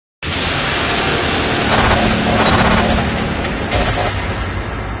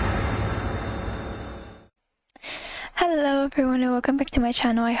Hello everyone and welcome back to my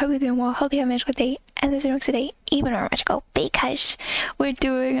channel. I hope you're doing well, hope you have a magical day, and this video today even more magical because we're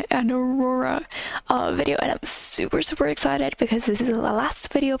doing an Aurora video, and I'm super excited because this is the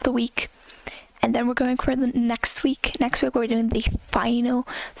last video of the week, and then we're going for the next week. Next week we're doing the final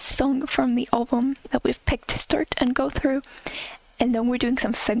song from the album that we've picked to start and go through, and then we're doing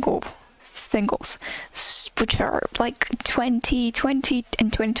some singles which are like 2020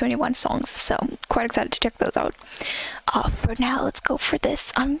 and 2021 songs, so I'm quite excited to check those out. For now, let's go for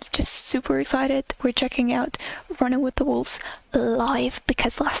this. I'm just super excited. We're checking out Running with the Wolves live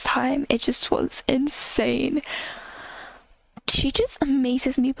because last time it just was insane. She just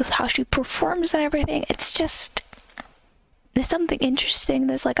amazes me with how she performs and everything. It's just, there's something interesting.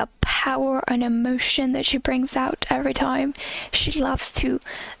 There's like a power and emotion that she brings out every time. She loves to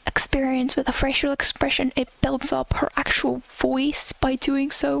experience with a facial expression. It builds up her actual voice by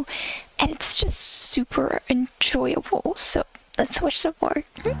doing so, and it's just super enjoyable. So let's watch some more.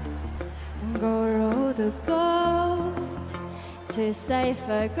 Go row the boat to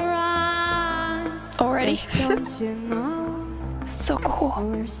safer grounds. Already. Don't you know? So cool.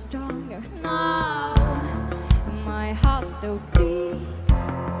 We're stronger now. My heart still beats,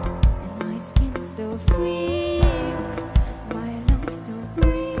 and my skin still feels. My lungs still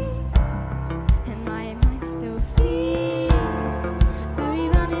breathe, and my mind still feels. But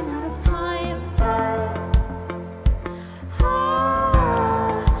we're running out of time.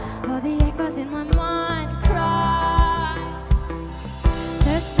 All the echoes in my mind cry.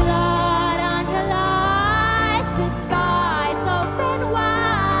 There's blood underlies the skies open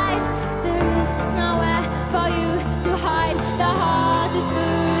wide. There is nowhere for you to hide. The hardest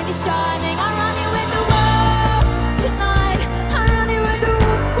moon is shining. I'm running with the wolves tonight. I'm running with the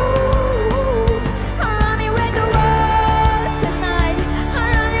wolves. I'm running with the wolves tonight. I'm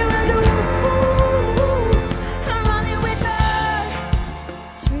running with the wolves. I'm running with the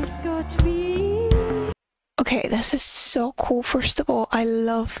trick or treat. Okay, this is so cool. First of all, I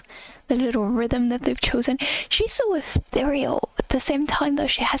love the little rhythm that they've chosen. She's so ethereal. At the same time though,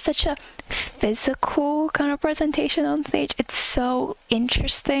 she has such a physical kind of presentation on stage. It's so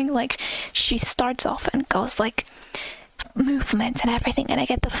interesting. Like, she starts off and goes like movements and everything, and I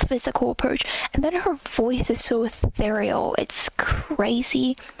get the physical approach, and then her voice is so ethereal. It's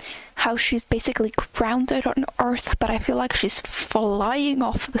crazy how she's basically grounded on earth, but I feel like she's flying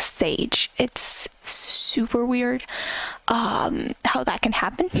off the stage. It's super weird how that can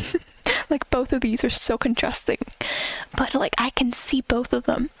happen. Like, both of these are so contrasting, but like I can see both of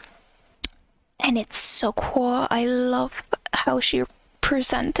them, and it's so cool. I love how she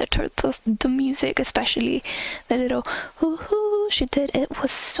presented the music, especially the little hoo she did. It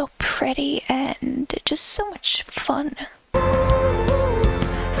was so pretty and just so much fun.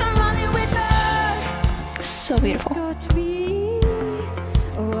 So beautiful. What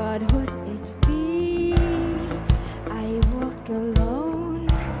would it be? I walk alone.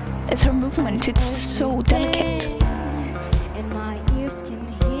 It's her movement, it's so delicate. And my ears can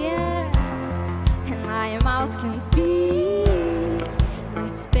hear, and my mouth can speak. My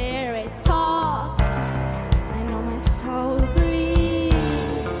spirit talks, I know my soul believes.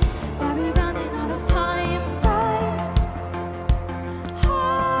 But we're running out of time.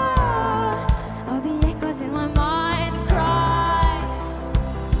 All the echoes in my mind cry.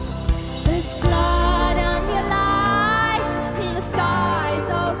 There's blood on your lies, and the skies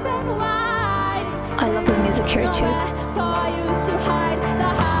open wide. I love the music here too. For you to hide,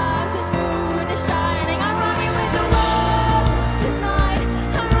 the hardest moon is shining. I'm running with the wolves tonight.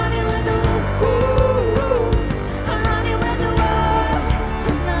 I'm running with the wolves. I'm running with the wolves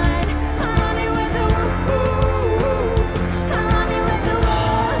tonight. I'm running with the wolves. I'm running with the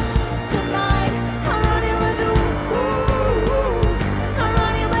wolves tonight. I'm running with the wolves. I'm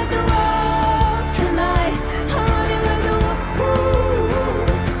running with the wolves tonight. I'm running with the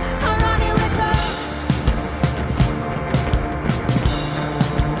wolves. I'm running with the.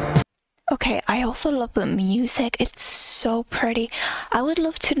 Okay, I also love the music. It's so pretty. I would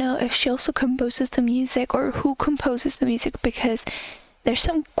love to know if she also composes the music, or who composes the music, because there's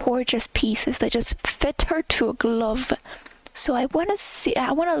some gorgeous pieces that just fit her to a glove. So I want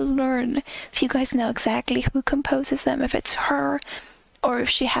to learn if you guys know exactly who composes them, if it's her, or if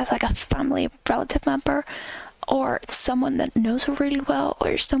she has like a family relative member, or someone that knows her really well,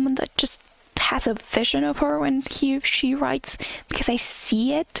 or someone that just has a vision of her when she writes, because I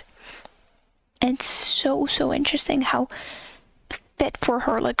see it. And it's so interesting how fit for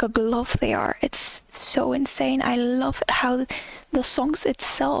her like a glove they are. It's so insane. I love how the songs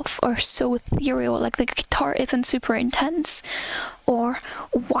itself are so ethereal. Like, the guitar isn't super intense or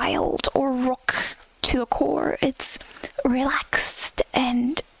wild or rock to the core. It's relaxed,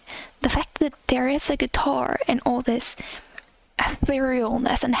 and the fact that there is a guitar and all this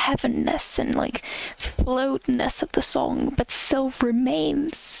etherealness and heavenness and like floatness of the song, but still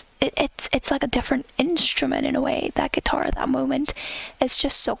remains. It's like a different instrument in a way. That guitar at that moment, it's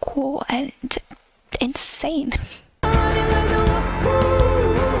just so cool and insane.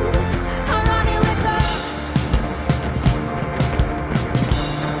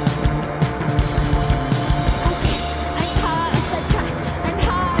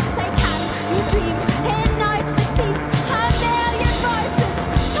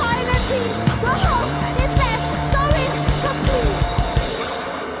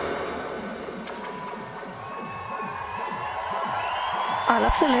 I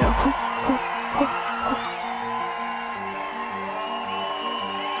love the little ho, ho, ho, ho.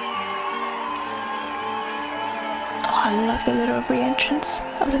 Oh, I love the little re-entrance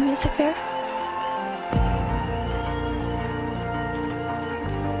of the music there.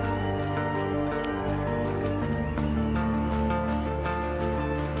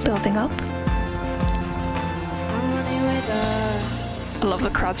 Building up. I love the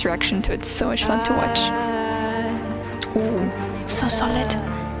crowd's reaction to it. It's so much fun to watch. Ooh. So solid.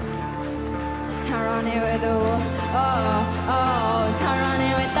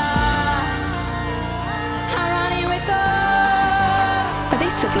 Are they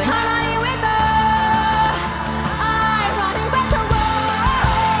siblings?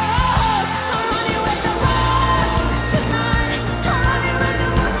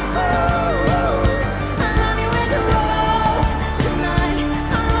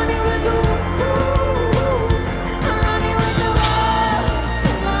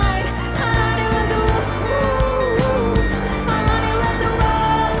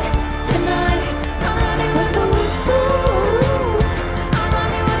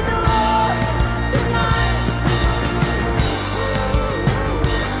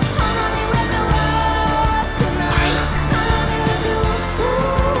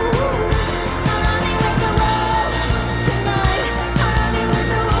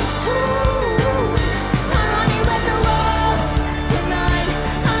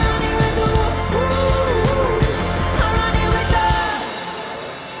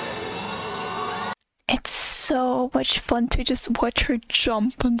 So much fun to just watch her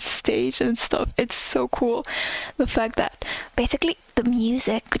jump on stage and stuff. It's so cool. The fact that basically the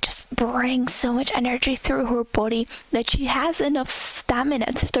music just brings so much energy through her body that she has enough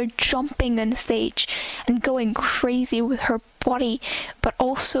stamina to start jumping on stage and going crazy with her body, but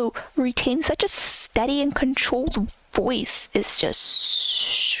also retain such a steady and controlled voice is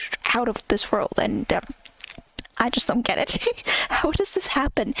just out of this world. And I just don't get it. How does this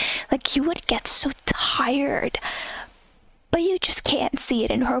happen? Like, you would get so tired, but you just can't see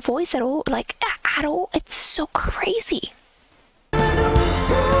it in her voice at all. Like, at all. It's so crazy.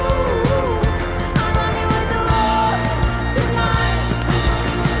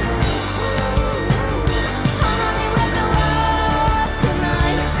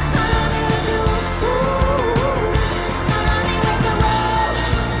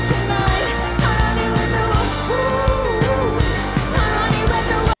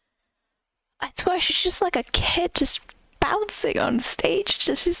 I swear she's just like a kid just bouncing on stage.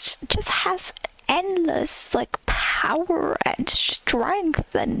 Just has endless like power and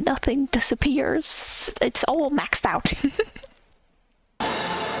strength, and nothing disappears. It's all maxed out.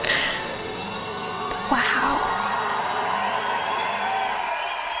 Wow.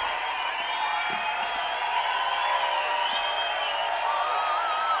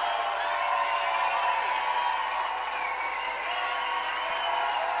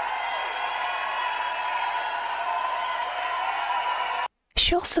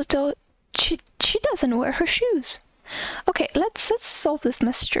 She also she doesn't wear her shoes. Okay, let's solve this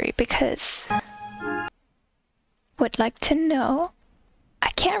mystery, because would like to know. I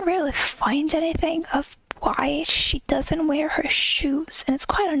can't really find anything of why she doesn't wear her shoes, and it's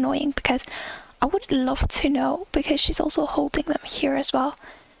quite annoying because I would love to know, because she's also holding them here as well.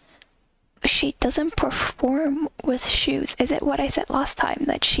 She doesn't perform with shoes. Is it what I said last time,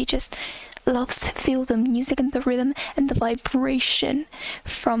 that she just loves to feel the music and the rhythm and the vibration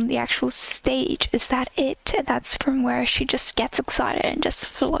from the actual stage? Is that it? That's from where she just gets excited and just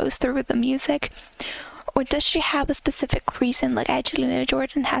flows through with the music? Or does she have a specific reason, like Angelina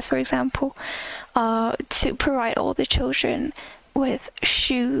Jordan has, for example, to provide all the children with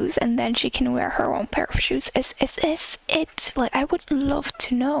shoes, and then she can wear her own pair of shoes? Is this it? Like, I would love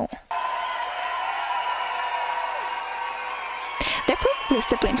to know. They're probably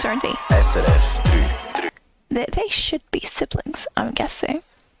siblings, aren't they? They should be siblings, I'm guessing.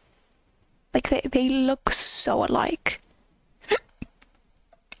 Like they look so alike.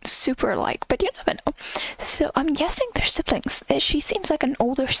 Super alike, but you never know. So I'm guessing they're siblings. She seems like an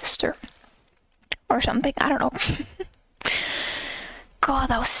older sister or something. I don't know. God,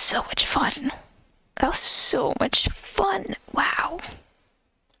 that was so much fun. That was so much fun. Wow.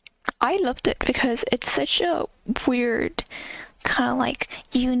 I loved it because it's such a weird, kind of like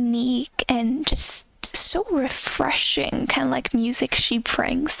unique and just so refreshing kind of like music she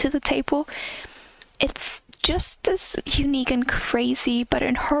brings to the table. It's just as unique and crazy, but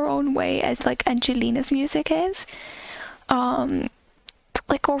in her own way as like Angelina's music is.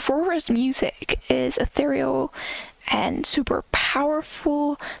 Like Aurora's music is ethereal and super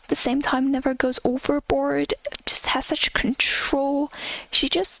powerful, at the same time never goes overboard, just has such control. She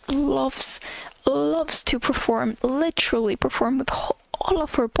just loves to perform, literally perform with all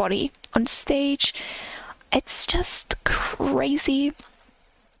of her body on stage. It's just crazy,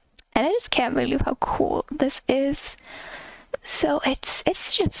 and I just can't believe how cool this is. So it's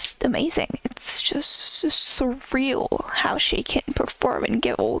just amazing. It's just surreal how she can perform and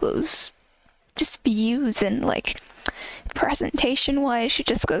get all those just views, and like presentation wise she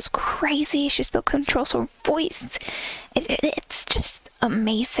just goes crazy. She still controls her voice. It's just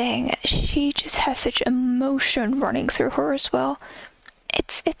amazing. She just has such emotion running through her as well.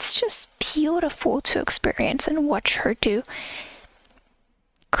 It's just beautiful to experience and watch her do.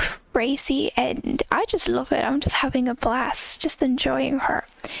 Crazy, and I just love it. I'm just having a blast, just enjoying her.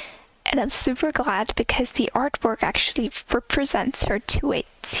 And I'm super glad because the artwork actually represents her to a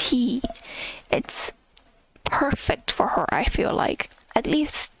T. It's perfect for her, I feel like. At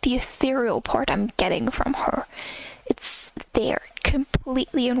least the ethereal part I'm getting from her. It's there,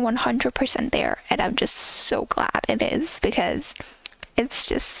 completely and 100% there. And I'm just so glad it is, because it's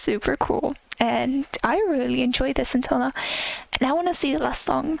just super cool. And I really enjoyed this until now. And I want to see the last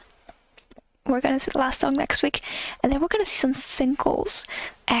song. We're gonna see the last song next week, and then we're gonna see some singles,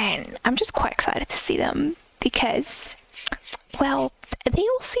 and I'm just quite excited to see them because, well, they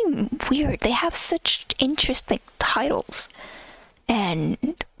all seem weird. They have such interesting titles,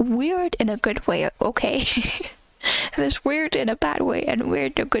 and weird in a good way, okay? There's weird in a bad way and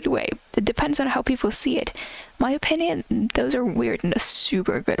weird in a good way. It depends on how people see it. My opinion, those are weird in a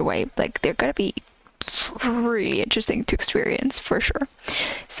super good way. Like, they're gonna be really interesting to experience for sure.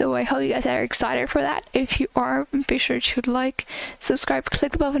 So I hope you guys are excited for that. If you are, be sure to like, subscribe,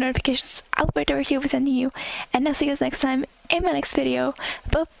 click the bell for notifications. I'll be right over here with sending you, and I'll see you guys next time in my next video.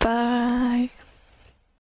 Bye bye.